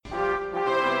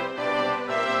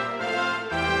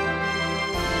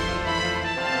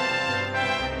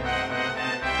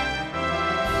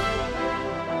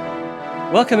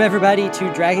Welcome everybody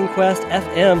to Dragon Quest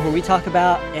FM, where we talk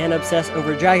about and obsess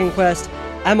over Dragon Quest.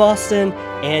 I'm Austin,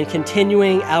 and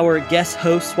continuing our guest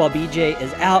hosts while BJ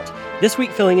is out. This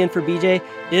week filling in for BJ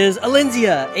is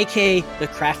Alenzia, aka the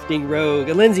Crafting Rogue.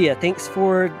 Alenzia, thanks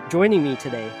for joining me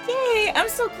today. Yay! I'm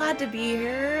so glad to be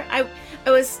here. I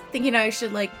was thinking I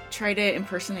should try to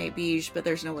impersonate Beige, but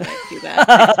there's no way I can do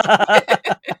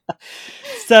that.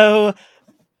 So,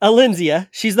 Alenzia,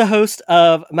 she's the host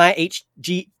of My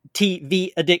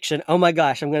HGTV Addiction. Oh my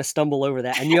gosh, I'm going to stumble over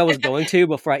that. I knew I was going to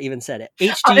before I even said it.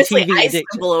 HGTV Honestly, Addiction. I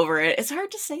stumble over it. It's hard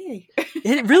to say.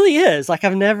 It really is.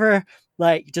 I've never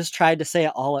just tried to say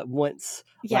it all at once.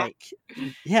 Yeah.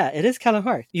 It is kind of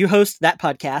hard. You host that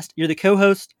podcast. You're the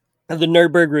co-host of the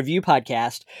Nerdberg Review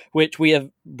podcast, which we have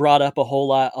brought up a whole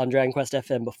lot on Dragon Quest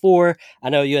FM before. I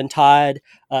know you and Todd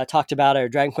talked about our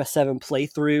Dragon Quest 7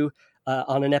 playthrough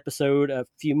on an episode a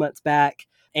few months back.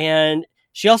 And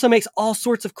she also makes all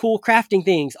sorts of cool crafting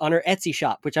things on her Etsy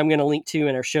shop, which I'm going to link to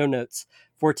in our show notes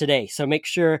for today. So make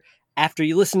sure after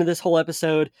you listen to this whole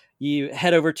episode, you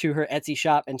head over to her Etsy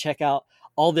shop and check out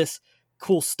all this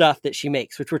cool stuff that she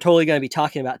makes, which we're totally going to be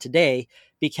talking about today,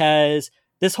 because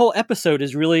this whole episode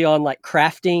is really on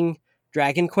crafting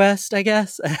Dragon Quest, I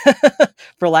guess,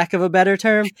 for lack of a better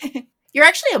term. You're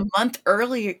actually a month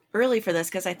early for this,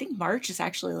 because I think March is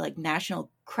actually National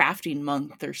Crafting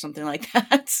Month or something like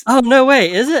that. Oh, no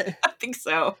way. Is it? I think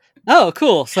so. Oh,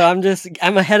 cool. So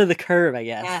I'm ahead of the curve, I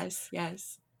guess.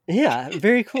 Yes. Yeah,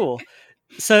 very cool.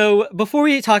 So before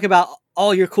we talk about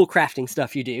all your cool crafting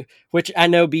stuff you do, which I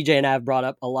know BJ and I have brought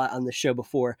up a lot on the show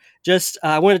before,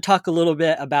 I want to talk a little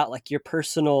bit about your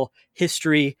personal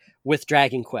history with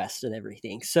Dragon Quest and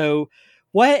everything. So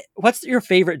what's your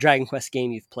favorite Dragon Quest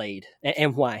game you've played,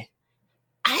 and why?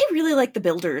 I really like the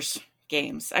Builders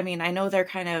games. I mean, I know they're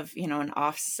kind of, an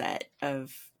offset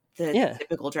of the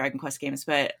typical Dragon Quest games,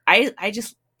 but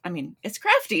it's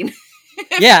crafting.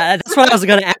 Yeah, that's what I was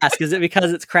going to ask. Is it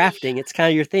because it's crafting? It's kind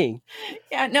of your thing.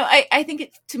 Yeah, no, I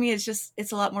think to me,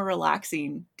 it's a lot more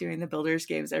relaxing doing the Builders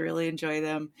games. I really enjoy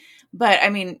them. But I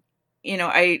mean,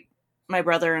 my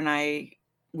brother and I,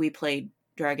 we played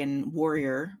Dragon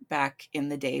Warrior back in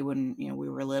the day when, we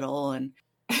were little, and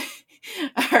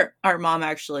our mom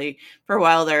actually, for a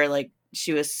while there,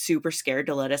 she was super scared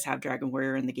to let us have Dragon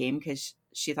Warrior in the game, because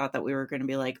she thought that we were going to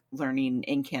be learning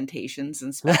incantations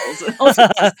and spells and all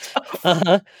sorts of stuff.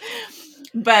 Uh-huh.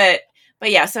 But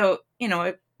yeah, so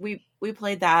we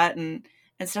played that and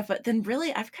stuff, but then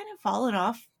really I've kind of fallen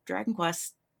off Dragon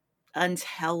Quest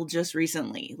until just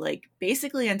recently,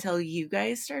 basically until you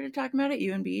guys started talking about it,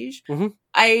 you and Beige. Mm-hmm.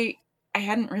 I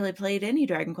hadn't really played any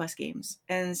Dragon Quest games,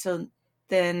 and so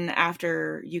then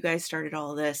after you guys started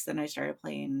all of this, then I started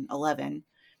playing 11,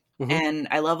 mm-hmm. and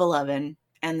I love 11.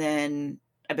 And then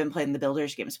I've been playing the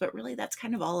Builders games, but really that's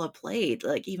kind of all I played.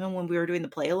 Even when we were doing the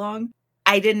play along,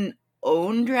 I didn't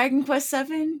own Dragon Quest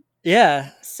 7. Yeah.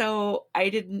 So I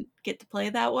didn't get to play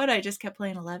that one. I just kept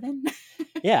playing 11.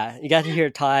 Yeah. You got to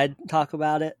hear Todd talk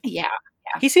about it. Yeah.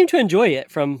 He seemed to enjoy it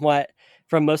from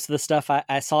most of the stuff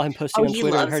I saw him posting on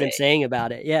Twitter and heard him saying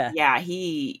about it. Yeah. Yeah.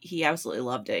 He absolutely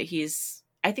loved it.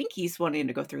 I think he's wanting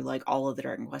to go through all of the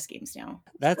Dragon Quest games now.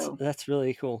 That's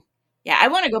really cool. Yeah, I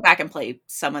want to go back and play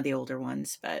some of the older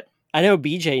ones, but I know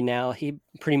BJ now, he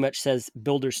pretty much says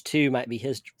Builders 2 might be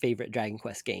his favorite Dragon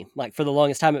Quest game. For the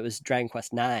longest time, it was Dragon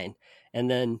Quest 9. And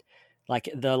then,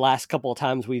 the last couple of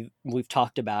times we've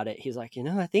talked about it, he's like,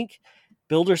 I think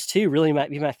Builders 2 really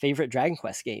might be my favorite Dragon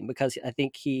Quest game, because I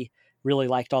think he really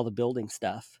liked all the building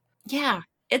stuff. Yeah,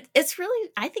 it's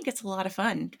really, I think it's a lot of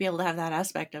fun to be able to have that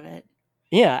aspect of it.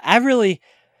 Yeah, I really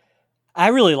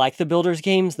like the Builders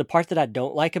games. The part that I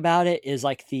don't like about it is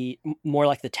the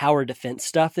more the tower defense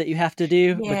stuff that you have to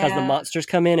do, because the monsters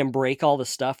come in and break all the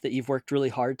stuff that you've worked really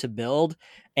hard to build.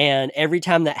 And every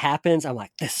time that happens, I'm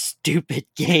like, this stupid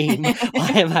game. Why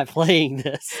am I playing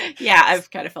this? Yeah, I've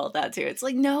kind of felt that too. It's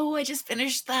no, I just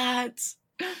finished that.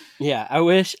 Yeah, I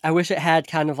wish it had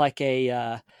kind of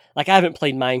a I haven't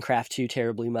played Minecraft too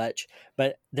terribly much,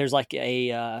 but there's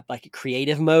a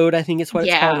creative mode, I think is what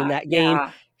it's called in that game.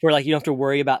 Yeah. Where you don't have to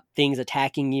worry about things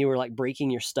attacking you or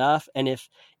breaking your stuff. And if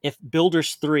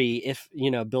Builders 3,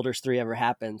 Builders 3 ever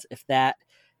happens, if that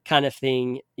kind of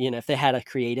thing, if they had a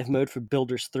creative mode for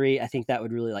Builders 3, I think that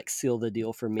would really seal the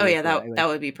deal for me. Oh yeah, that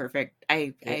would be perfect.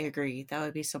 I agree. That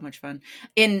would be so much fun.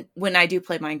 When I do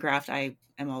play Minecraft, I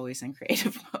am always in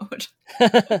creative mode.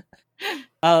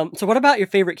 So what about your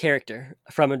favorite character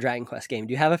from a Dragon Quest game?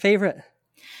 Do you have a favorite?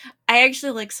 I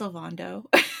actually like Sylvando.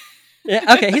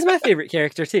 Yeah, okay, he's my favorite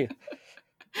character too.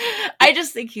 I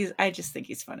just think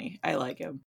he's funny. I like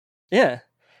him. Yeah.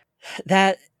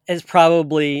 That is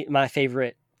probably my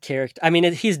favorite character. I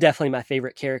mean, he's definitely my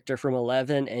favorite character from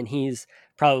 11, and he's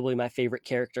probably my favorite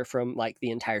character from like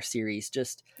the entire series.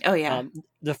 Just Oh yeah.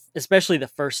 Especially the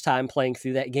first time playing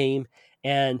through that game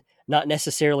and not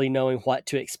necessarily knowing what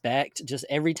to expect. Just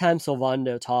every time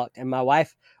Sylvando talked, and my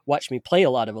wife watched me play a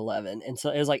lot of 11, and so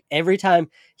it was like every time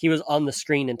he was on the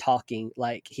screen and talking,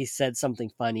 like he said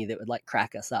something funny that would like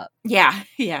crack us up. Yeah.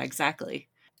 Yeah, exactly.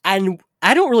 And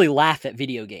I don't really laugh at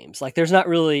video games. Like I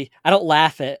don't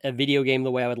laugh at a video game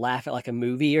the way I would laugh at like a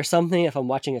movie or something if I'm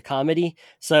watching a comedy.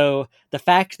 So the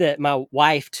fact that my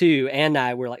wife too and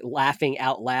I were like laughing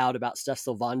out loud about stuff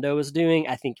Sylvando was doing,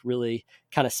 I think really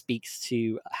kind of speaks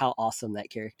to how awesome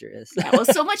that character is. Yeah, well,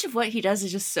 so much of what he does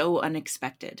is just so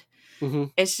unexpected. Mm-hmm.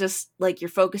 It's just like you're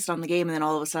focused on the game, and then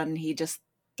all of a sudden he just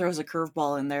throws a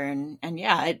curveball in there, and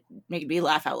yeah, it made me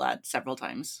laugh out loud several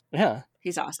times. Yeah.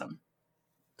 He's awesome.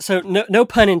 So no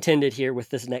pun intended here with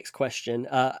this next question.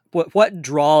 What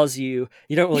draws you?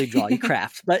 You don't really draw, you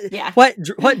craft, but Yeah.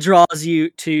 what draws you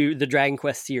to the Dragon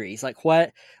Quest series? Like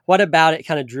what about it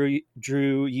kind of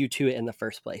drew you to it in the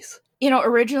first place?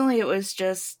 Originally it was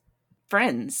just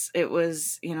friends. It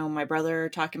was, my brother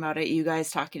talking about it, you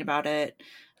guys talking about it,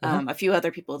 a few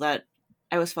other people that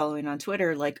I was following on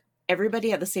Twitter. Like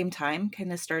everybody at the same time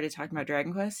kind of started talking about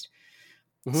Dragon Quest.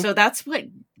 Mm-hmm. So that's what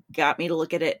got me to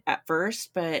look at it at first.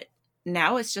 But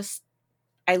now it's just,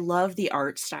 I love the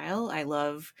art style. I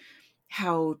love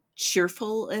how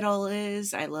cheerful it all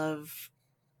is. I love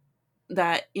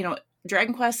that,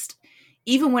 Dragon Quest,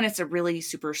 even when it's a really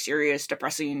super serious,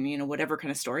 depressing, whatever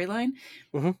kind of storyline,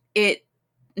 it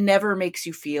never makes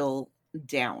you feel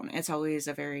down. It's always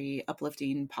a very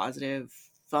uplifting, positive,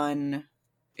 fun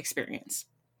experience.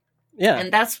 Yeah.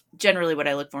 And that's generally what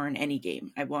I look for in any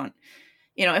game. I want,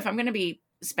 if I'm going to be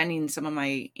spending some of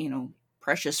my,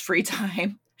 precious free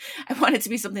time, I want it to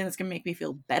be something that's going to make me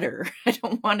feel better. I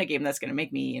don't want a game that's going to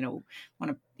make me,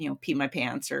 want to, pee my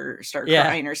pants or start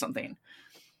crying or something.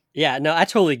 Yeah, no, I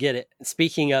totally get it.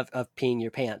 Speaking of peeing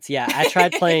your pants, yeah, I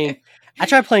tried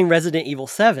playing Resident Evil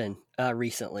 7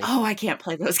 recently. Oh, I can't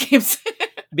play those games.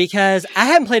 Because I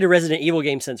hadn't played a Resident Evil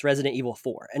game since Resident Evil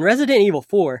 4. And Resident Evil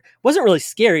 4 wasn't really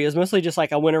scary. It was mostly just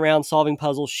like I went around solving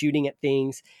puzzles, shooting at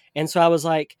things. And so I was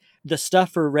like, the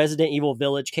stuff for Resident Evil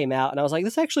Village came out, and I was like,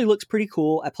 this actually looks pretty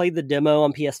cool. I played the demo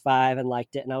on PS5 and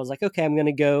liked it. And I was like, okay, I'm going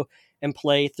to go and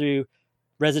play through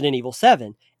Resident Evil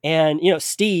 7. And,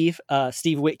 Steve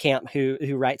Whitcamp,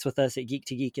 who writes with us at Geek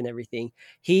to Geek and everything,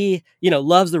 he,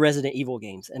 loves the Resident Evil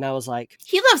games. And I was like...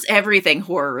 He loves everything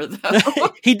horror,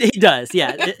 though. he does,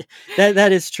 yeah.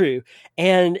 That is true.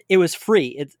 And it was free.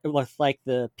 It was like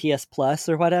the PS Plus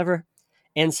or whatever.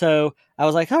 And so I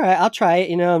was like, all right, I'll try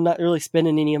it. I'm not really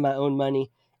spending any of my own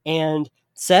money. And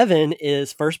 7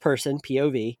 is first person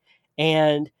POV.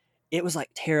 And it was like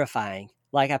terrifying.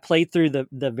 Like I played through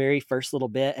the very first little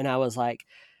bit, and I was like,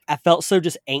 I felt so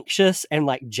just anxious and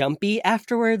like jumpy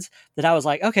afterwards that I was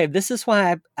like, okay, this is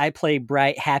why I play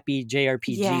bright, happy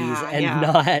JRPGs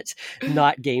and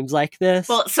not games like this.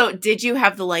 Well, so did you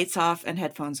have the lights off and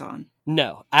headphones on?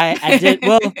 No, I did.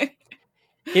 Well,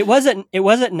 it was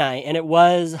at night, and it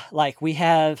was like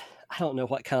I don't know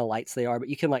what kind of lights they are, but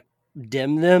you can like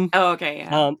dim them. Oh, okay.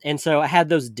 Yeah. And so I had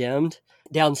those dimmed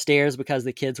downstairs because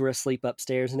the kids were asleep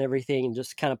upstairs and everything, and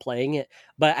just kind of playing it.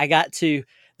 But I got to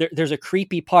there's a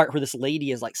creepy part where this lady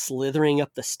is like slithering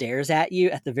up the stairs at you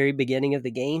at the very beginning of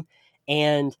the game.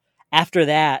 And after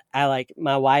that,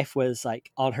 my wife was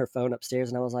like on her phone upstairs,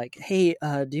 and I was like, hey,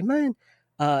 do you mind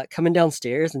coming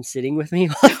downstairs and sitting with me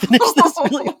while I finish this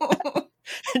really fast?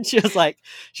 And she was like,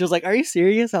 are you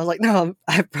serious? I was like, no,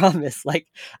 I promise. Like,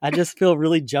 I just feel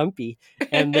really jumpy.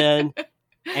 And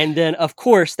then of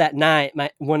course that night,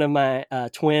 one of my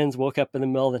twins woke up in the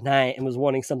middle of the night and was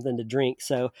wanting something to drink.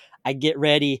 So I get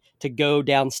ready to go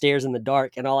downstairs in the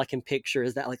dark, and all I can picture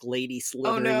is that like lady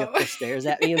slithering up the stairs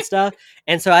at me and stuff.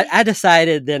 And so I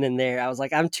decided then and there, I was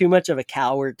like, I'm too much of a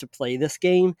coward to play this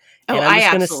game. Oh, I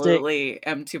absolutely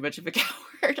am too much of a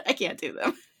coward. I can't do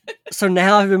them. So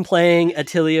now I've been playing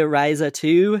Atelier Ryza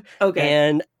 2,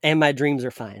 okay, and my dreams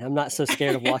are fine. I'm not so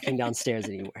scared of walking downstairs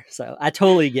anymore. So I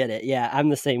totally get it. Yeah, I'm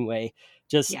the same way.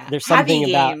 Just there's something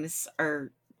heavy about games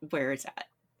are where it's at.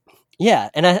 Yeah,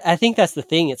 and I think that's the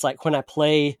thing. It's like when I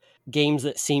play games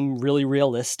that seem really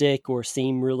realistic or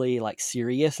seem really like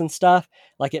serious and stuff,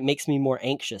 like it makes me more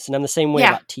anxious. And I'm the same way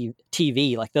about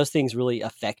TV. Like those things really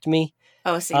affect me.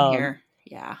 Oh, same here.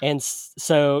 Yeah. And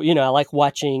so, I like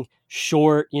watching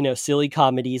short, silly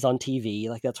comedies on TV.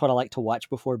 Like that's what I like to watch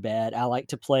before bed. I like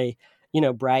to play,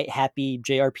 bright, happy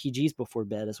JRPGs before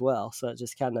bed as well. So it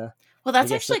just kind of... Well,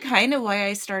 that's actually kind of why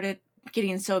I started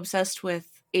getting so obsessed with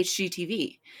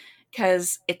HGTV.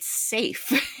 because it's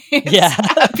safe. It's Yeah.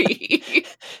 happy.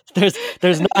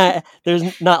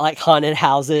 there's not like haunted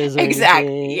houses or Exactly.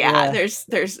 anything. Yeah. Yeah.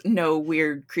 There's no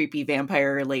weird, creepy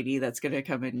vampire lady that's gonna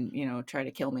come and, try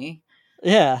to kill me.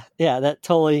 Yeah. Yeah. That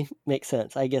totally makes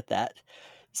sense. I get that.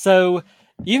 So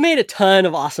you made a ton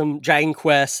of awesome Dragon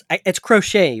Quest. It's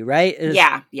crochet, right?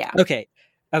 Yeah, yeah. Okay.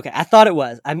 Okay. I thought it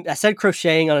was. I said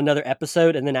crocheting on another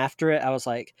episode, and then after it, I was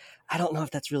like, I don't know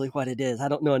if that's really what it is. I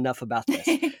don't know enough about this.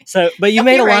 So, but you Nope,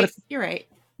 made a you're lot right. of You're right.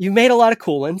 you made a lot of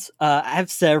cool ones. I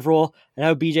have several. I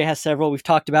know BJ has several. We've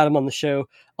talked about them on the show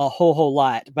a whole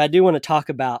lot, but I do want to talk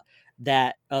about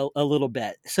that a little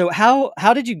bit. So,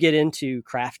 how did you get into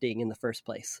crafting in the first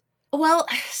place? Well,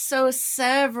 so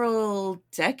several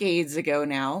decades ago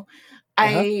now,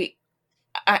 Uh-huh.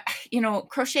 I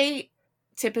crochet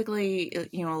typically,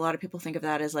 a lot of people think of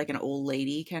that as like an old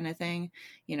lady kind of thing,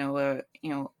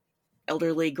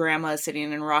 elderly grandma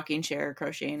sitting in a rocking chair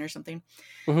crocheting or something.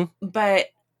 Hmm. But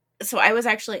so I was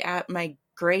actually at my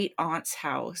great aunt's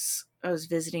house. I was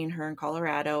visiting her in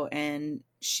Colorado, and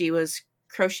she was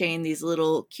crocheting these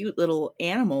little cute little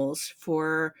animals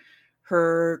for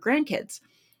her grandkids.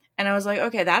 And I was like,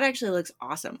 okay, that actually looks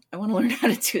awesome. I want to learn how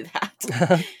to do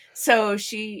that. So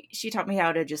she taught me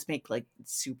how to just make like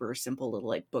super simple little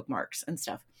like bookmarks and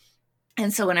stuff.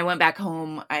 And so when I went back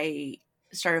home, I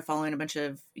started following a bunch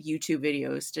of YouTube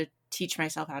videos to teach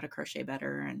myself how to crochet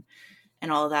better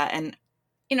and all of that. And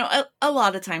a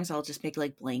lot of times I'll just make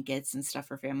like blankets and stuff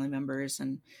for family members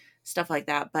and stuff like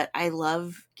that. But I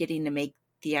love getting to make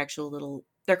the actual little,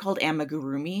 they're called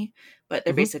amigurumi, but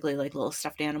they're Hmm. basically like little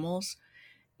stuffed animals,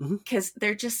 Hmm. because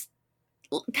they're just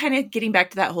kind of getting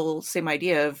back to that whole same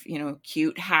idea of,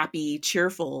 cute, happy,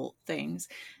 cheerful things.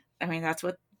 I mean, that's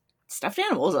what stuffed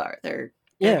animals are. They're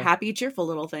Yeah. happy, cheerful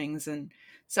little things. And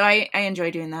so I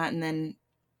enjoy doing that. And then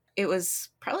it was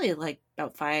probably like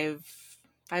about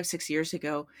 6 years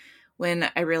ago when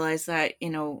I realized that,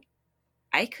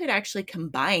 I could actually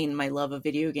combine my love of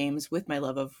video games with my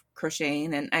love of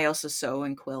crocheting. And I also sew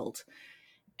and quilt.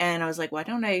 And I was like, why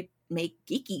don't I make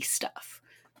geeky stuff?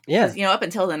 Yeah. Because, up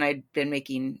until then I'd been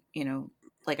making,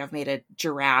 like I've made a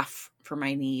giraffe for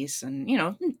my niece and,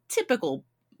 typical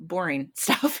boring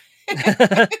stuff.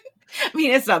 I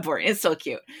mean, it's not boring. It's still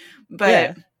cute.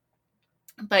 Yeah.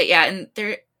 But yeah, and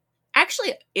there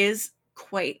actually is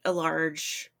quite a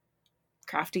large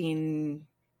crafting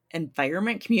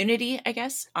environment community, I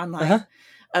guess, online Uh-huh.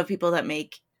 of people that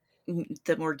make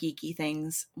the more geeky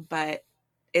things, but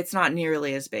it's not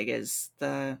nearly as big as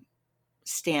the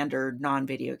standard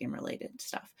non-video game related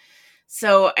stuff.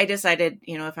 So I decided,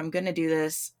 if I'm going to do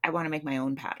this, I want to make my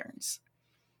own patterns.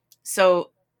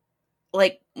 So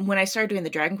like when I started doing the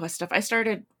Dragon Quest stuff, I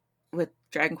started with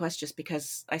Dragon Quest just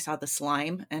because I saw the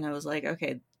slime and I was like,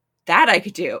 okay, that I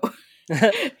could do.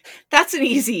 That's an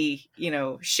easy,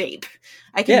 shape.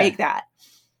 I can make that.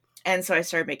 And so I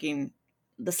started making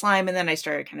the slime, and then I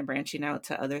started kind of branching out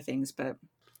to other things. But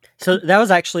So that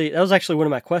was actually one of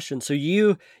my questions. So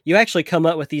you actually come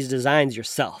up with these designs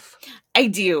yourself? I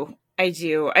do.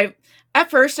 At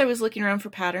first I was looking around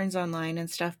for patterns online and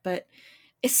stuff, but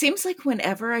it seems like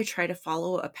whenever I try to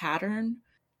follow a pattern,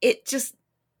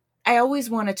 I always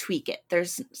want to tweak it.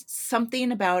 There's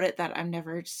something about it that I'm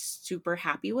never super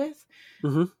happy with.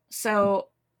 Mm-hmm. So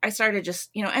I started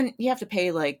just, and you have to pay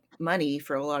like money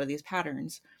for a lot of these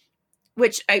patterns,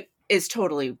 which is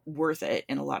totally worth it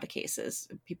in a lot of cases.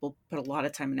 People put a lot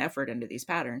of time and effort into these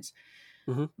patterns.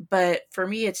 Mm-hmm. But for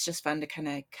me, it's just fun to kind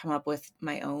of come up with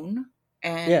my own.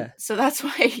 And so that's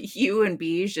why you and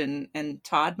Beige and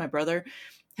Todd, my brother,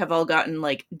 have all gotten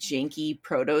like janky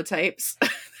prototypes.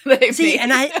 See,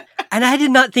 and I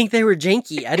did not think they were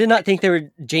janky. I did not think they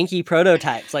were janky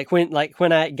prototypes. Like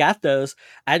when I got those,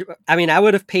 I mean, I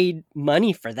would have paid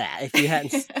money for that if you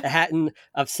hadn't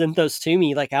have sent those to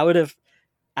me. Like I would have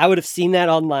seen that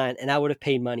online and I would have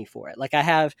paid money for it. Like I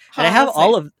have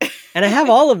all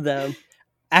of them.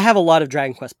 I have a lot of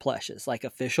Dragon Quest plushes, like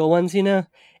official ones,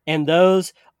 and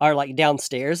those are like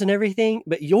downstairs and everything.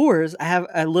 But yours, I have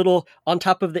a little on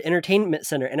top of the entertainment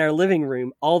center in our living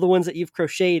room. All the ones that you've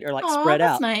crocheted are like spread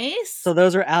out. Nice. So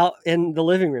those are out in the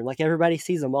living room. Like everybody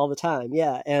sees them all the time.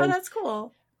 Yeah. And that's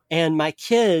cool. And my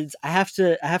kids, I have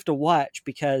to watch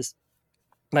because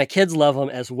my kids love them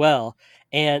as well.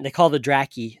 And they call the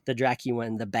Draki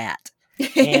one, the bat.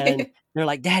 And they're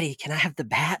like, Daddy, can I have the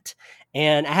bat?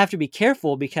 And I have to be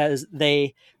careful because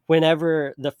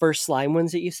whenever the first slime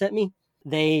ones that you sent me,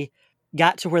 they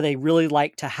got to where they really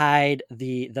like to hide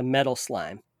the metal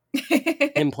slime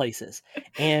in places.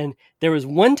 And there was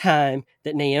one time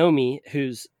that Naomi,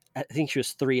 I think she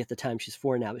was 3 at the time, she's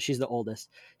 4 now, but she's the oldest,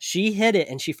 she hid it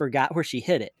and she forgot where she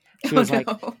hid it. She Oh was like,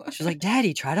 no.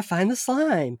 Daddy, try to find the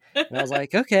slime. And I was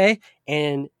like, okay.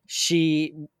 And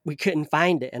we couldn't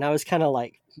find it. And I was kind of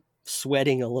like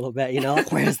sweating a little bit,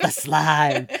 like, where's the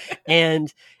slime?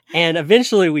 And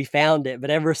eventually we found it.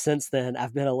 But ever since then,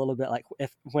 I've been a little bit like,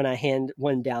 when I hand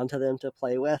one down to them to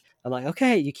play with, I'm like,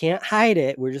 okay, you can't hide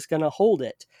it. We're just going to hold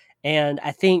it. And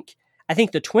I think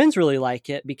the twins really like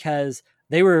it because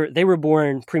they were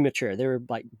born premature. They were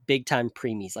like big time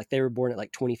preemies. Like they were born at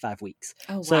like 25 weeks.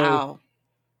 Oh, wow.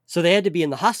 So they had to be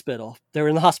in the hospital. They were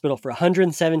in the hospital for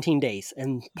 117 days.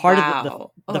 And part Wow. of the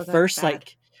Oh, that's first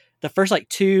bad. the first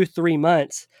 2-3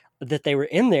 months that they were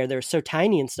in there, they were so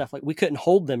tiny and stuff, like we couldn't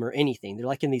hold them or anything. They're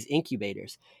like in these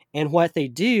incubators. And what they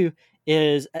do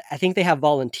is, I think they have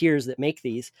volunteers that make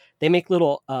these. They make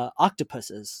little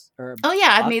octopuses or Oh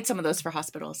yeah, I've made some of those for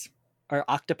hospitals. or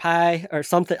octopi or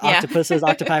something, Yeah. octopuses,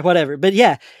 octopi, whatever. But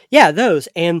yeah, those.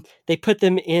 And they put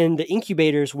them in the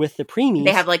incubators with the preemies.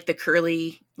 They have like the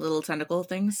curly little tentacle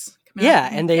things. Yeah,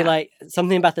 and they like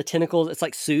something about the tentacles. It's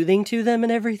like soothing to them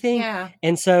and everything. Yeah.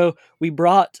 And so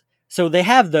so they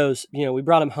have those, we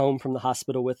brought them home from the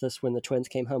hospital with us when the twins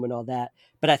came home and all that.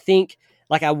 But I think,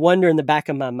 like, I wonder in the back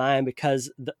of my mind, because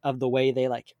of the way they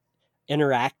like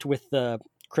interact with the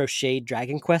crocheted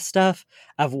Dragon Quest stuff,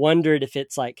 I've wondered if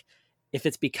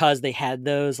it's because they had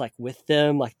those like with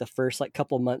them, like the first like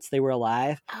couple months they were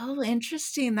alive. Oh,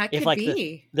 interesting. That could If like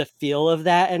be. the feel of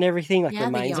that and everything like Yeah,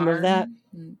 reminds them of that.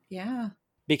 Yeah.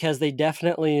 Because they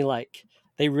definitely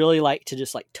they really like to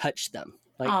just like touch them.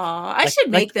 Like, aw, I should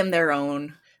make them their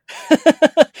own.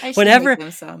 I should whenever make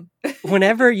them some.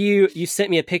 whenever you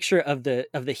sent me a picture of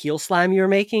the heel slime you were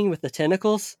making with the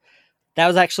tentacles, that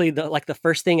was actually the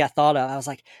first thing I thought of. I was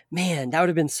like, man, that would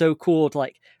have been so cool to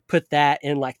like put that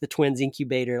in like the twins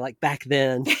incubator, like back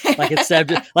then, like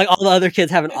instead of like all the other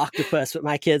kids have an octopus, but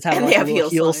my kids have like a little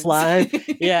heel slime.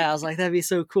 Yeah, I was like, that'd be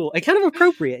so cool. And kind of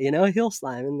appropriate, a heel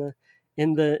slime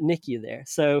in the NICU there.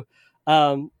 So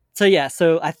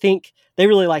I think they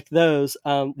really like those.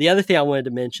 The other thing I wanted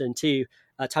to mention too,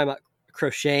 talking about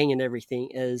crocheting and everything,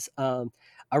 is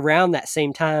around that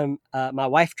same time, my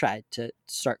wife tried to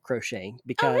start crocheting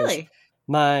because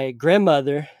my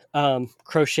grandmother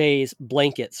crochets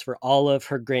blankets for all of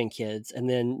her grandkids. And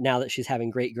then now that she's having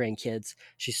great grandkids,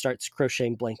 she starts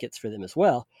crocheting blankets for them as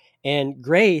well. And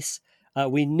Grace,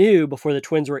 we knew before the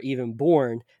twins were even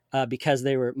born, because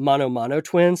they were mono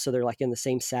twins. So they're like in the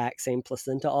same sac, same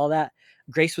placenta, all that.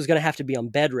 Grace was going to have to be on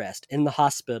bed rest in the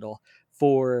hospital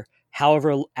for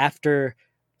after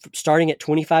starting at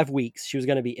 25 weeks, she was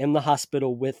going to be in the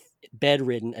hospital with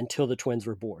bedridden until the twins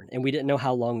were born. And we didn't know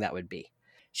how long that would be.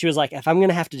 She was like, if I'm going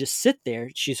to have to just sit there,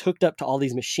 she's hooked up to all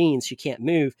these machines. She can't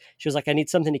move. She was like, I need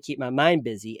something to keep my mind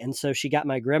busy. And so she got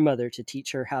my grandmother to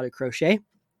teach her how to crochet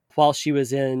while she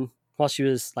was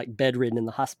like bedridden in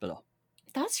the hospital.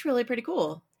 That's really pretty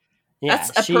cool. Yeah,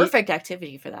 that's a perfect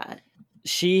activity for that.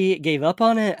 She gave up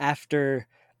on it after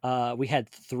we had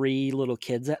 3 little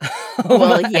kids at home.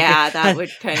 Well, yeah, that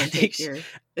would kind of take your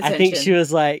attention. I think she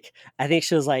was like,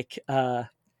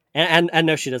 and I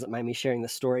know she doesn't mind me sharing the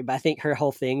story, but I think her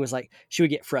whole thing was like, she would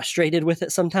get frustrated with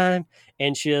it sometime.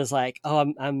 And she was like,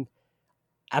 oh,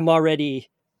 I'm already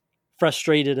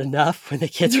frustrated enough when the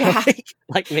kids are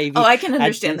like maybe. Oh, I can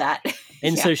understand that.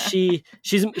 And so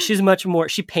she's much more,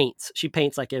 she paints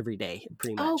like every day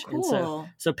pretty much. Oh, cool. And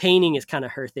so painting is kind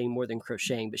of her thing more than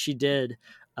crocheting, but she did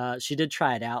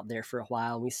try it out there for a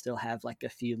while. And we still have like a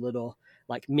few little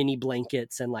like mini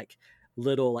blankets and like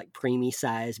little like preemie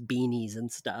size beanies and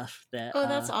stuff that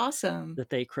that's awesome that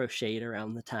they crocheted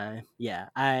around the time. Yeah,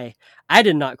 I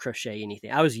did not crochet anything.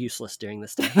 I was useless during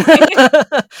this time.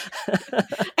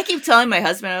 I keep telling my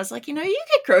husband, I was like, you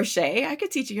could crochet, I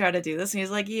could teach you how to do this, and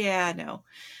he's like, yeah, no.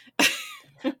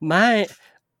 my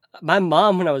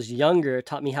mom, when I was younger,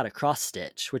 taught me how to cross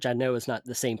stitch, which I know is not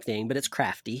the same thing, but it's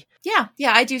crafty. Yeah,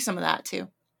 I do some of that too.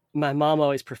 My mom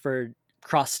always preferred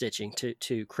cross stitching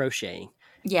to crocheting.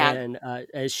 Yeah. And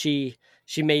as she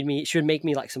would make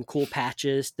me like some cool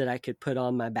patches that I could put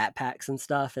on my backpacks and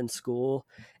stuff in school.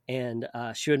 And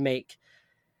she would make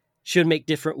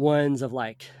different ones of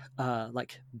like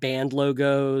band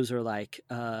logos or like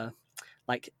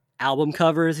album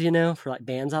covers, for like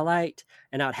bands I liked.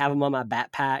 And I would have them on my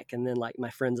backpack. And then like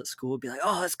my friends at school would be like,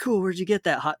 oh, that's cool. Where'd you get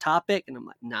that? Hot Topic? And I'm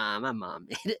like, nah, my mom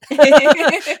made it.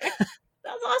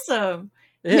 That's awesome.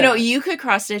 Yeah. You could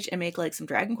cross stitch and make like some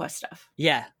Dragon Quest stuff.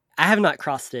 Yeah. I have not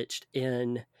cross stitched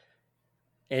in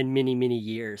many, many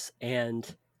years. And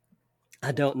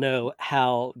I don't know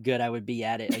how good I would be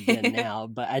at it again now,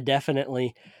 but I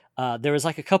definitely, there was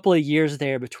like a couple of years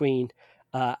there between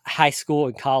high school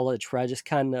and college where I just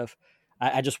kind of,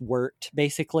 I just worked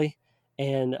basically.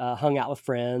 and hung out with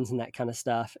friends and that kind of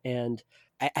stuff. And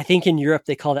I think in Europe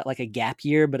they call that like a gap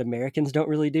year, but Americans don't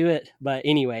really do it. But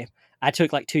anyway, I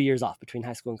took like 2 years off between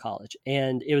high school and college.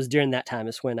 And it was during that time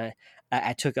is when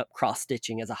I took up cross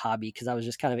stitching as a hobby, because I was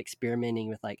just kind of experimenting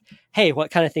with like, hey, what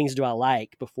kind of things do I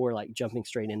like before like jumping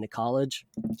straight into college?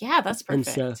 Yeah, that's And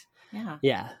perfect. so,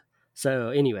 yeah. So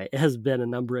anyway, it has been a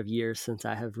number of years since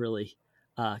I have really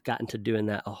gotten to doing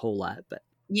that a whole lot. But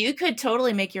you could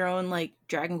totally make your own like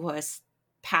Dragon Quest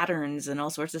patterns and all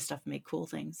sorts of stuff and make cool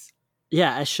things.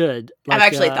 Yeah, I should. I've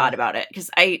actually thought about it, because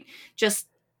I just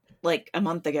like a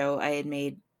month ago I had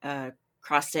made a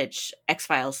cross stitch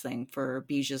X-Files thing for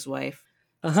Bija's wife.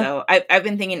 So I've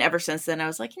been thinking ever since then. I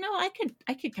was like,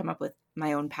 I could come up with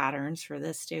my own patterns for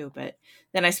this too. But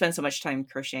then I spend so much time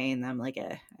crocheting them, like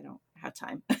I don't have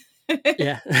time.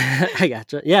 Yeah, I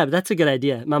gotcha. Yeah, but that's a good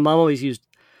idea. My mom always used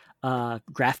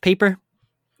graph paper.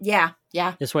 Yeah.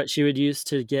 It's what she would use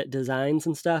to get designs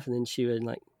and stuff, and then she would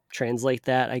like translate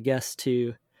that, I guess,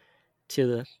 to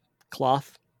the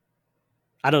cloth.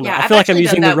 I don't know. Yeah, I feel like I'm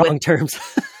using the wrong terms.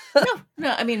 No.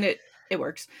 I mean, it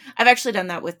works. I've actually done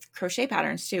that with crochet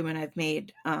patterns too. When I've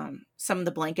made some of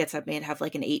the blankets I've made have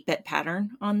like an 8-bit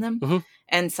pattern on them,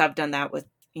 and so I've done that with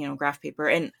graph paper,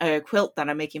 and a quilt that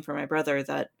I'm making for my brother.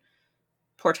 That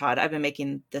poor Todd, I've been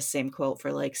making this same quilt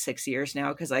for like 6 years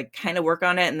now, because I kind of work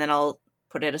on it and then I'll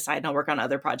put it aside and I'll work on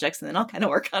other projects and then I'll kind of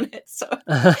work on it. So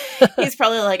he's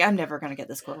probably like, I'm never going to get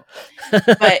this quilt.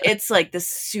 But it's like this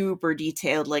super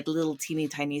detailed, like little teeny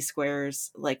tiny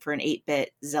squares, like for an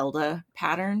 8-bit Zelda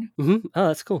pattern. Oh,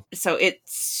 that's cool. So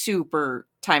it's super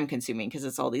time consuming because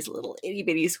it's all these little itty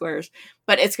bitty squares,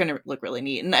 but it's going to look really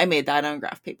neat. And I made that on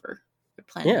graph paper. I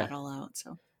planned that all out.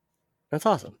 So that's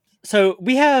awesome. So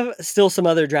we have still some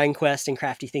other Dragon Quest and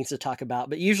crafty things to talk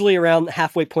about, but usually around the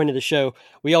halfway point of the show,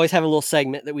 we always have a little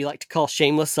segment that we like to call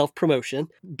shameless self-promotion.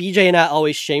 BJ and I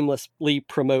always shamelessly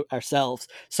promote ourselves.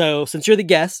 So since you're the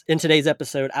guest in today's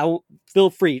episode, I will feel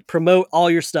free to promote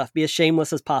all your stuff. Be as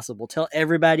shameless as possible. Tell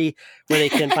everybody where they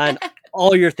can find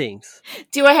all your things.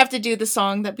 Do I have to do the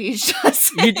song that BJ does?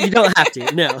 You don't have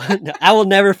to. No, I will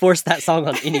never force that song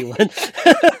on anyone.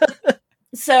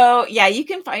 So, yeah, you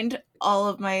can find all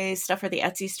of my stuff for the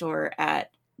Etsy store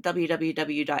at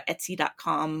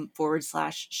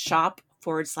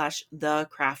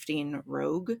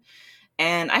www.etsy.com/shop/the-crafting-rogue.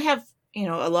 And I have,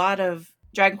 a lot of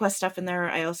Dragon Quest stuff in there.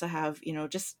 I also have,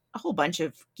 just a whole bunch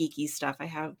of geeky stuff. I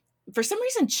have, for some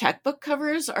reason, checkbook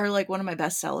covers are like one of my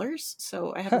best sellers.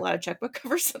 So I have a lot of checkbook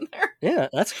covers in there. Yeah,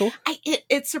 that's cool.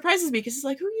 It surprises me because it's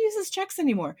like, who uses checks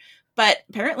anymore? But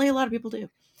apparently a lot of people do.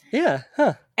 Yeah.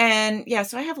 Huh. And yeah,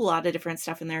 so I have a lot of different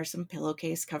stuff in there, some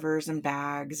pillowcase covers and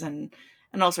bags and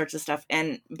all sorts of stuff.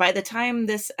 And by the time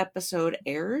this episode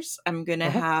airs, I'm going to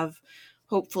have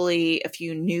hopefully a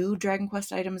few new Dragon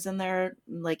Quest items in there.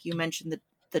 Like you mentioned,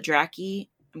 the Draki,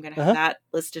 I'm going to have that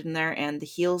listed in there, and the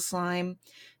heel slime.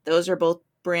 Those are both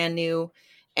brand new.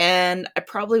 And I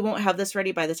probably won't have this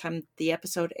ready by the time the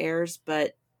episode airs,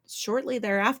 but shortly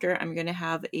thereafter, I'm going to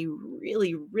have a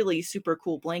really, really super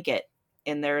cool blanket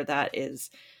in there that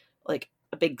is like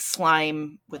a big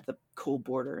slime with a cool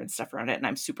border and stuff around it, and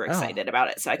I'm super excited about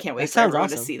it, so I can't wait for everyone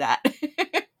to see that.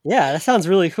 Yeah, that sounds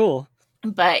really cool.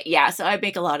 But yeah, so I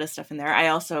make a lot of stuff in there. I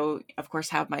also, of course,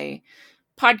 have my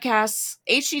podcasts.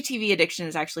 HGTV Addiction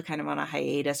is actually kind of on a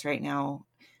hiatus right now,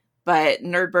 but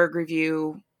Nerdberg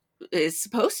Review is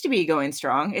supposed to be going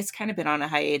strong. It's kind of been on a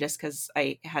hiatus because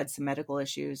I had some medical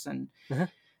issues and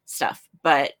stuff,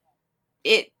 but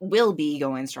it will be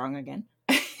going strong again.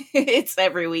 It's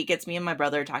every week. It's me and my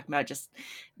brother talking about just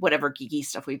whatever geeky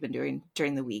stuff we've been doing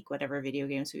during the week, whatever video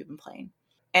games we've been playing.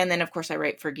 And then, of course, I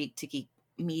write for Geek to Geek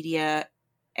Media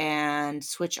and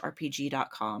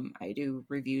SwitchRPG.com. I do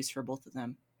reviews for both of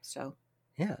them. So,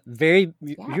 yeah,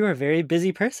 you're a very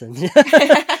busy person. You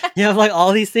have like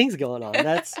all these things going on.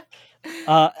 That's,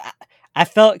 I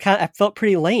felt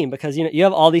pretty lame because, you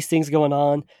have all these things going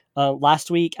on.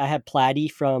 Last week I had Platy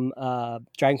from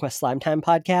Dragon Quest Slime Time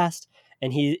podcast,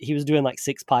 and he was doing like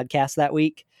 6 podcasts that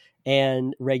week,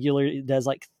 and regularly does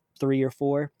like 3 or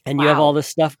 4. And you have all this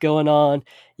stuff going on.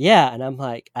 Yeah. And I'm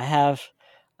like, I have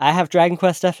Dragon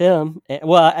Quest FM,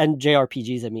 and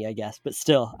JRPGs in me, I guess, but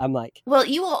still I'm like, well,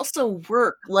 you also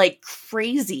work like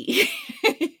crazy.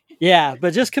 Yeah.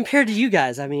 But just compared to you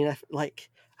guys, I mean,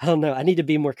 I don't know. I need to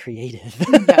be more creative.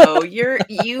 No,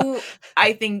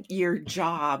 I think your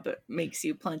job makes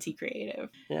you plenty creative.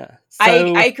 Yeah.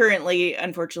 So, I currently,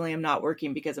 unfortunately, am not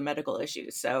working because of medical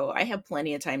issues. So I have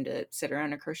plenty of time to sit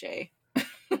around and crochet.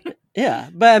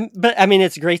 Yeah. But I mean,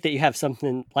 it's great that you have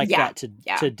something like that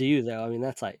to do, though. I mean,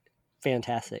 that's like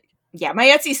fantastic. Yeah. My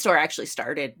Etsy store actually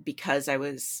started because I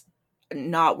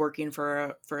not working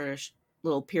for a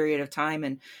little period of time,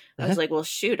 and I was like, well,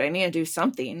 shoot, I need to do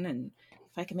something, and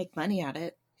if I can make money at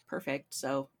it, perfect.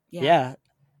 So Yeah.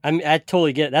 I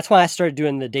totally get it. That's why I started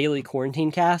doing the daily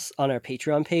quarantine casts on our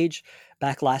Patreon page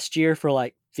back last year for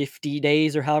like 50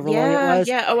 days or however long it was.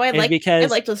 Yeah. Oh, I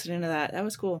Is liked listening to that. That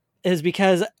was cool.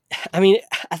 because I mean,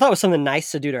 I thought it was something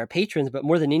nice to do to our patrons, but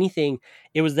more than anything,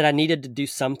 it was that I needed to do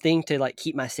something to like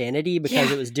keep my sanity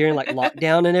because it was during like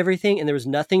lockdown and everything, and there was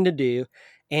nothing to do.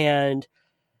 And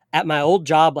at my old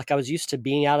job, like I was used to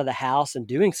being out of the house and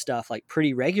doing stuff like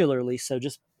pretty regularly. So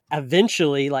just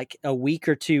eventually, like a week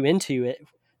or two into it,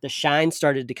 the shine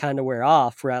started to kind of wear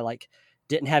off where I like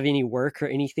didn't have any work or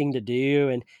anything to do.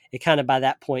 And it kind of by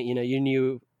that point, you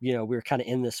knew, we were kind of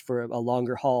in this for a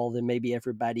longer haul than maybe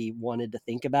everybody wanted to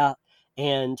think about.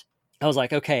 And I was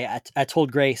like, okay, I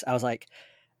told Grace, I was like,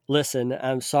 listen,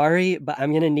 I'm sorry, but I'm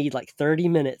going to need like 30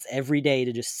 minutes every day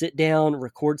to just sit down,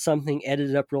 record something, edit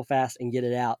it up real fast and get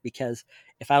it out. Because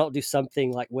if I don't do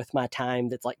something like with my time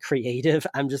that's like creative,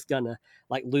 I'm just going to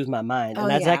like lose my mind. And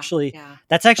that's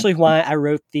actually why I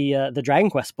wrote the Dragon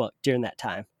Quest book during that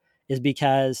time, is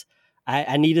because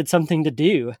I needed something to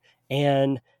do.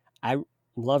 And I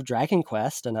love Dragon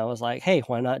Quest, and I was like, hey,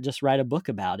 why not just write a book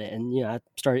about it? And I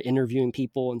started interviewing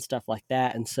people and stuff like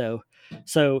that. And so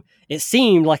it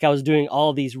seemed like I was doing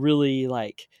all these really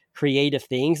like creative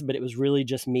things, but it was really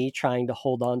just me trying to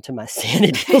hold on to my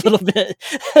sanity a little bit.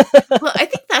 Well, I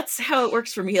think that's how it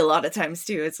works for me a lot of times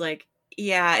too. It's like,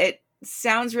 yeah, it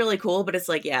sounds really cool, but it's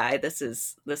like, yeah, this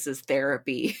is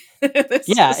therapy.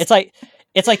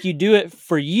 It's like you do it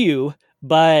for you,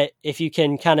 but if you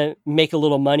can kind of make a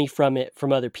little money from it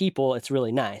from other people, it's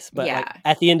really nice. But like,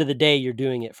 at the end of the day, you're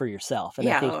doing it for yourself. And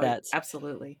I think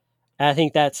absolutely. I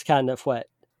think that's kind of what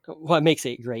makes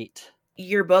it great.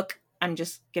 Your book, I'm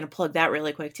just going to plug that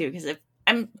really quick too, because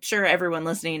I'm sure everyone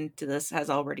listening to this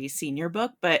has already seen your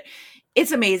book, but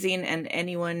it's amazing. And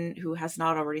anyone who has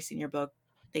not already seen your book,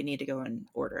 they need to go and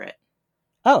order it.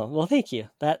 Oh, well, thank you.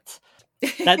 That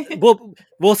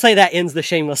we'll say that ends the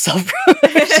shameless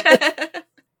self-promotion.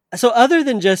 So other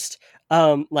than just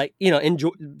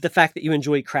enjoy the fact that you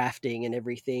enjoy crafting and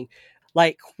everything,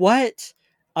 like what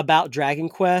about Dragon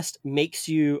Quest makes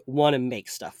you want to make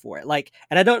stuff for it? Like,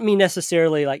 and I don't mean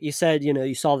necessarily like you said,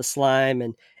 you saw the slime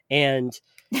and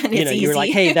you were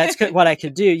like, hey, that's what I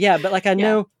could do. Yeah, but like I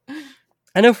know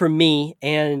for me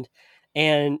and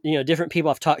different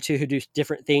people I've talked to who do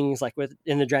different things like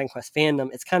in the Dragon Quest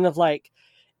fandom, it's kind of like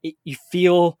you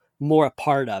feel more a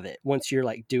part of it once you're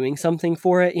like doing something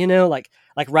for it, like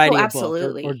writing a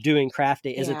book or doing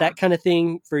crafting. Is it that kind of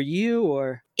thing for you?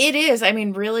 Or it is. I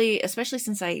mean, really, especially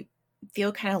since I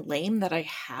feel kind of lame that I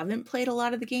haven't played a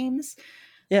lot of the games.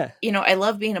 Yeah. I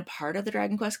love being a part of the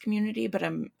Dragon Quest community, but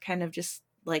I'm kind of just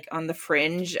like on the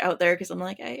fringe out there because I'm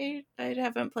like, I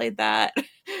haven't played that.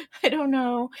 I don't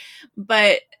know.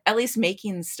 But at least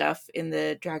making stuff in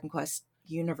the Dragon Quest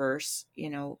universe,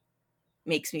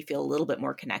 makes me feel a little bit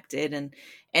more connected.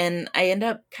 And I end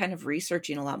up kind of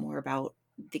researching a lot more about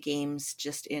the games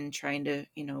just in trying to,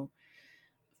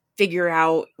 figure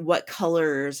out what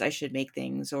colors I should make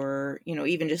things, or,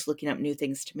 even just looking up new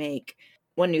things to make.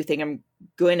 One new thing I'm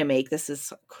going to make, this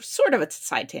is sort of a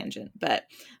side tangent, but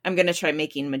I'm going to try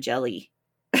making Magelli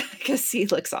because he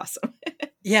looks awesome.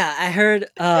 Yeah, I heard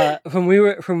when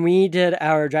we did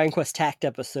our Dragon Quest Tact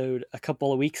episode a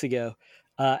couple of weeks ago,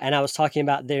 and I was talking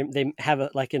about they have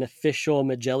an official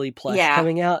Magelli plush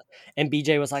coming out, and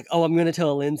BJ was like, "Oh, I'm going to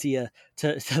tell Alinzia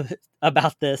to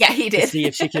about this. Yeah, he did. To see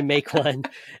if she can make one."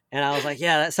 And I was like,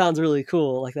 "Yeah, that sounds really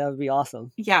cool. Like that would be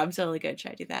awesome." Yeah, I'm totally going to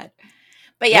try to do that.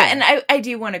 But yeah, and I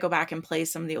do want to go back and play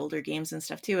some of the older games and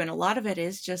stuff too. And a lot of it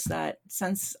is just that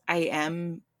since I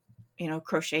am,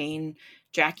 crocheting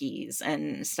Jackies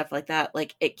and stuff like that,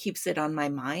 like it keeps it on my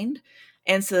mind.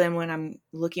 And so then when I'm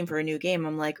looking for a new game,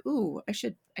 I'm like, ooh, I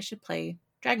should play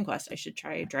Dragon Quest. I should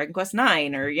try Dragon Quest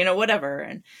 9 or, whatever.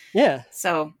 And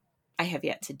so I have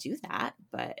yet to do that,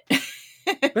 but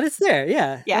but it's there.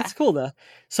 Yeah. That's cool though.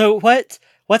 So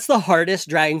what's the hardest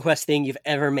Dragon Quest thing you've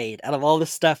ever made out of all the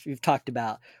stuff you've talked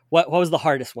about? What was the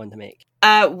hardest one to make?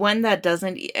 One that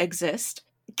doesn't exist,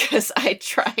 because I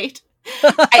tried.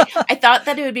 I thought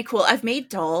that it would be cool. I've made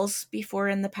dolls before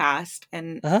in the past,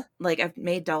 and like I've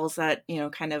made dolls that,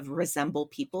 kind of resemble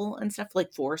people and stuff,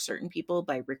 like for certain people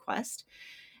by request.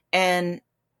 And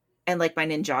like my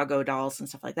Ninjago dolls and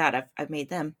stuff like that, I've made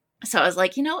them. So I was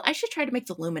like, I should try to make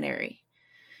the Luminary.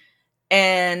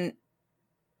 And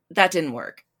that didn't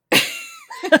work.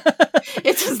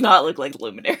 It does not look like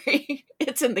Luminary.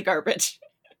 It's in the garbage.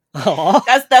 Aww.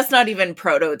 That's not even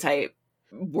prototype.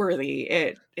 worthy.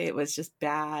 It was just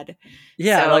bad.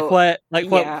 Yeah, So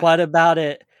yeah. what about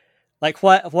it? Like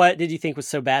what did you think was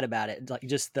so bad about it? Like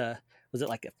just was it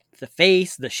like the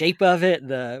face, the shape of it?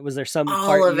 Was there some All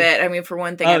part of you? it. I mean, for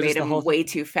one thing, I Oh, made just the him whole thing. way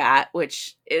too fat,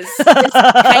 which is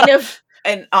kind of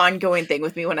an ongoing thing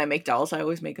with me when I make dolls. I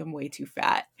always make them way too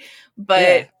fat.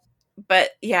 Yeah, But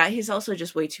yeah, he's also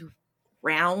just way too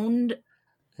round.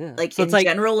 yeah. Like So it's in like,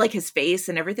 general, like his face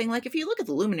and everything. Like if you look at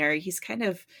the Luminary, he's kind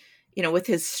of, with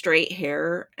his straight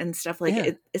hair and stuff. Like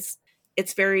yeah,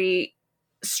 it's very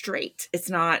straight. It's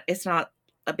not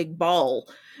a big ball.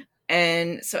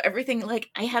 And so everything, like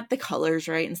I had the colors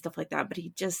right and stuff like that, but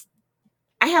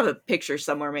I have a picture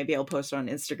somewhere. Maybe I'll post it on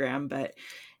Instagram, but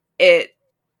it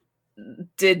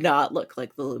did not look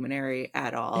like the Luminary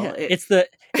at all. yeah. It's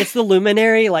the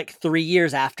Luminary like 3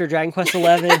 years after Dragon Quest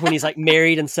 11 when he's like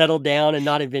married and settled down and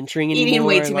not adventuring Eating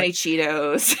way anymore. too And many like,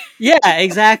 Cheetos. yeah,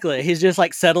 exactly. He's just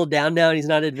like settled down now and he's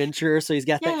not an adventurer, so he's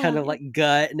got that kind Yeah. of like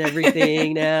gut and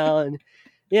everything now. And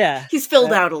yeah, He's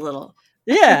filled out a little.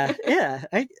 yeah.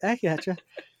 I gotcha.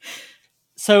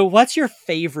 So, what's your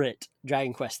favorite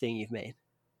Dragon Quest thing you've made?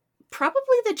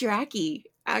 Probably the Draki,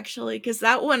 actually, because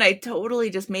that one I totally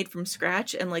just made from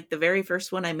scratch. And like the very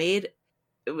first one I made,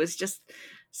 it was just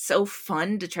so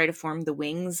fun to try to form the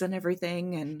wings and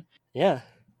everything. And Yeah,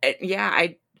 yeah,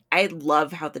 I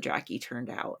love how the Draki turned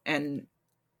out. And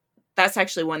that's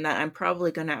actually one that I'm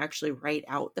probably going to actually write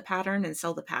out the pattern and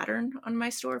sell the pattern on my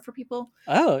store for people,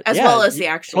 oh as yeah, well as you the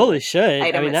totally actual should. I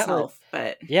item mean, that would. itself.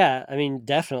 But Yeah, I mean,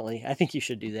 definitely. I think you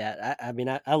should do that. I mean,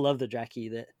 I love the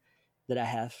Draki that I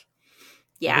have. I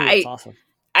yeah, think that's awesome.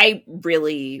 I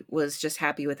really was just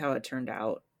happy with how it turned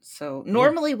out. So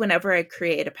normally whenever I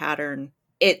create a pattern,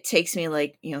 it takes me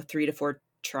like, 3 to 4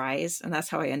 tries, and that's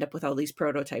how I end up with all these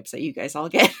prototypes that you guys all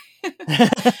get.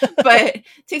 But it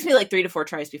takes me like 3 to 4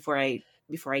 tries before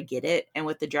I get it. And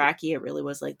with the Draki, it really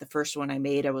was like the first one I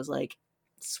made, I was like,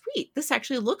 sweet, this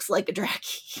actually looks like a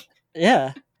Draki.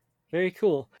 Yeah, very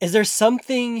cool. Is there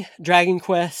something Dragon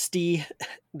Questy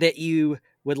that you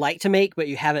would like to make but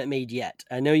you haven't made yet?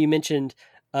 I know you mentioned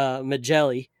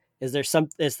Magelli. Is there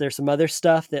some other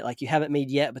stuff that like you haven't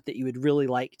made yet but that you would really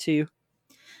like to?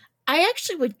 I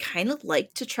actually would kind of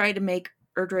like to try to make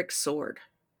Erdrick's sword.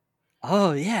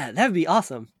 Oh yeah, that'd be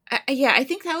awesome. Yeah, I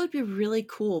think that would be really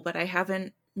cool, but I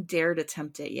haven't dared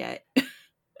attempt it yet.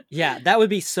 Yeah, that would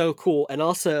be so cool. And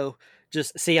also,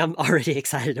 just see, I'm already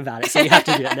excited about it, so you have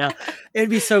to do it now. It'd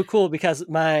be so cool because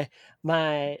my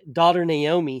daughter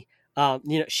Naomi,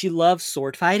 she loves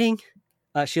sword fighting.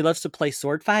 She loves to play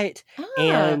sword fight,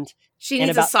 and she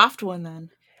needs a soft one then.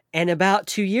 And about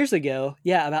 2 years ago,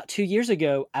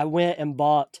 I went and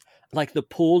bought like the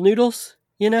pool noodles.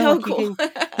 Oh, like cool.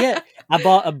 I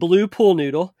bought a blue pool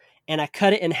noodle and I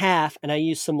cut it in half and I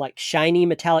used some like shiny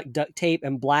metallic duct tape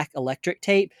and black electric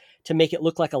tape to make it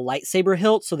look like a lightsaber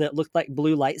hilt so that it looked like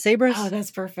blue lightsabers. Oh,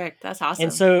 that's perfect. That's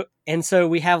awesome. And so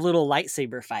we have little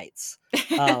lightsaber fights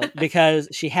because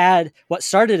what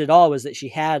started it all was that she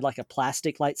had like a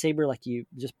plastic lightsaber, like you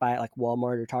just buy at like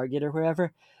Walmart or Target or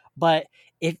wherever. But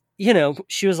if,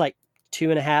 she was like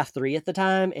 2.5, 3 at the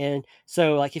time. And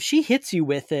so like if she hits you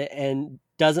with it and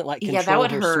doesn't like control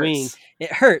her swing,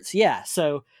 it hurts. Yeah.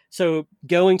 So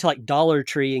going to like Dollar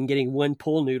Tree and getting one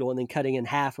pool noodle and then cutting in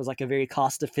half was like a very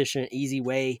cost efficient, easy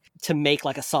way to make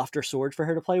like a softer sword for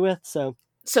her to play with. So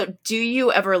do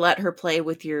you ever let her play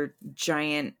with your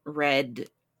giant red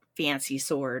fancy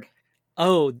sword?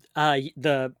 Oh,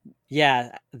 the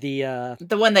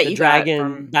one that you dragon got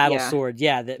from, battle sword,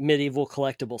 that Medieval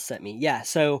Collectibles sent me.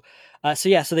 So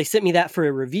they sent me that for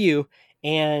a review,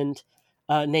 and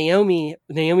Naomi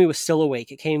was still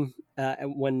awake. It came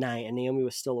one night, and Naomi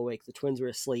was still awake. The twins were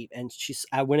asleep, and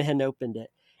I went ahead and opened it,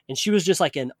 and she was just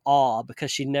like in awe because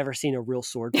she'd never seen a real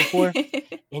sword before,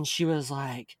 and she was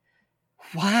like,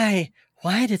 "Why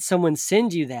did someone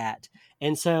send you that?"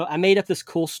 And so I made up this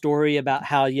cool story about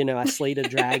how, I slayed a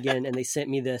dragon and they sent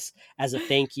me this as a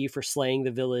thank you for slaying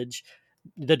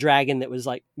the dragon that was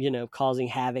like, causing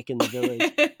havoc in the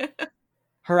village.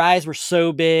 Her eyes were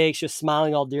so big. She was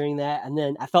smiling all during that. And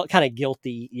then I felt kind of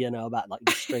guilty, about like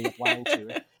just straight up lying to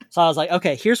her. So I was like,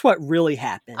 okay, here's what really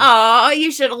happened. Oh,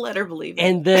 you should have let her believe it.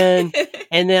 And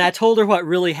then I told her what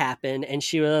really happened. And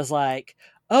she was like,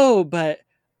 oh, but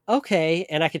okay.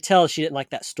 And I could tell she didn't like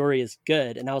that story as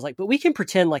good. And I was like, but we can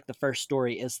pretend like the first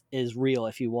story is real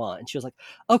if you want. And she was like,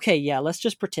 okay, yeah, let's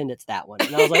just pretend it's that one.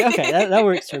 And I was like, okay, that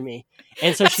works for me.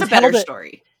 And so she's held it.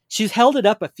 Story. She's held it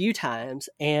up a few times.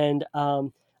 And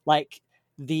like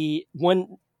the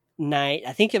one night,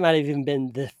 I think it might have even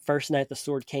been the first night the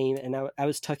sword came, and I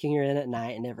was tucking her in at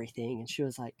night and everything. And she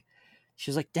was like,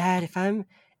 Dad, if I'm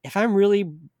if I'm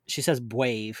really, she says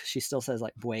brave. She still says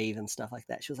like brave and stuff like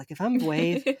that. She was like, if I'm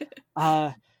brave,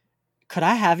 could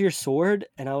I have your sword?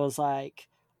 And I was like,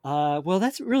 well,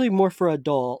 that's really more for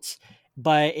adults.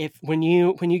 But if when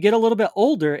you get a little bit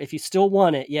older, if you still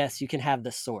want it, yes, you can have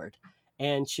this sword.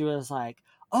 And she was like,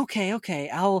 okay,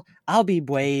 I'll be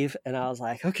brave. And I was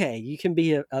like, okay, you can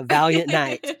be a valiant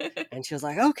knight. And she was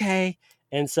like, okay.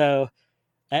 And so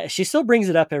she still brings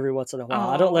it up every once in a while.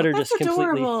 I don't let her just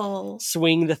completely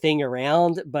swing the thing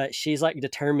around, but she's like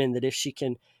determined that if she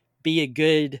can be a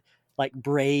good, like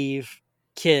brave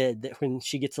kid, that when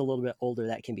she gets a little bit older,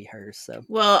 that can be hers. So,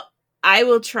 well, I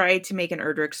will try to make an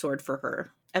Erdrick sword for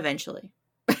her eventually.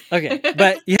 Okay,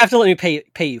 but you have to let me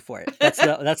pay you for it. That's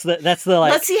the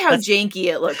like. Let's see how janky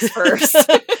it looks first.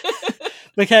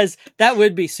 Because that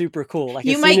would be super cool. Like,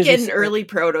 you might get an early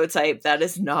prototype that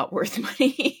is not worth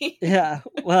money. Yeah,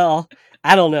 well,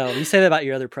 I don't know. You say that about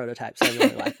your other prototypes. I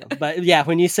really like them. But yeah,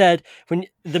 when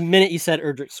the minute you said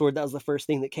Erdrick sword, that was the first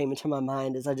thing that came into my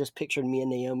mind. Is I just pictured me and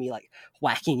Naomi like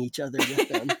whacking each other with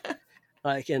them,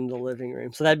 like in the living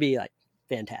room. So that'd be like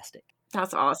fantastic.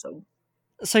 That's awesome.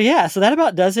 So yeah, so that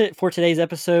about does it for today's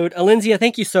episode. Alenzia,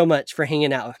 thank you so much for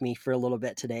hanging out with me for a little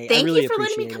bit today. Thank you for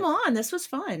letting me come on. This was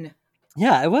fun.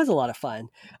 Yeah, it was a lot of fun.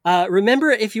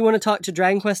 Remember, if you want to talk to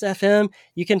Dragon Quest FM,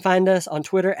 you can find us on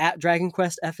Twitter at Dragon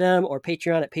Quest FM or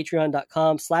Patreon at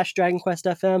patreon.com/Dragon Quest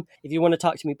FM. If you want to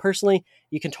talk to me personally,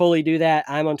 you can totally do that.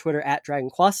 I'm on Twitter at Dragon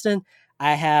Quaston.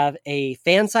 I have a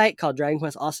fan site called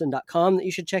DragonQuestAustin.com that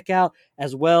you should check out,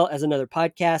 as well as another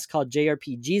podcast called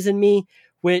JRPGs and Me,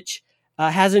 which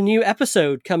has a new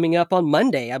episode coming up on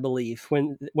Monday, I believe.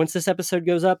 Once this episode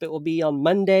goes up, it will be on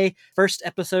Monday, first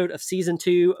episode of season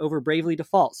 2 over Bravely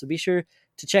Default. So be sure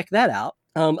to check that out.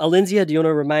 Alenzia, do you want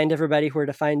to remind everybody where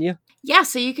to find you? Yeah,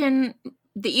 so you can.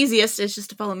 The easiest is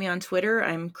just to follow me on Twitter.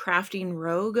 I'm Crafting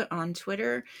Rogue on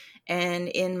Twitter, and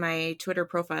in my Twitter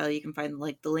profile, you can find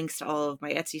like the links to all of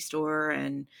my Etsy store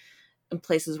and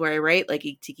places where I write, like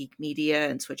Geek to Geek Media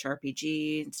and Switch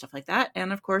RPG and stuff like that.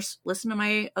 And of course, listen to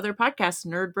my other podcast,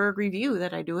 Nerdberg Review,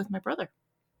 that I do with my brother.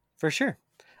 For sure.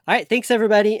 All right. Thanks,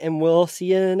 everybody. And we'll see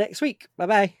you next week.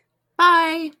 Bye-bye.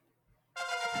 Bye.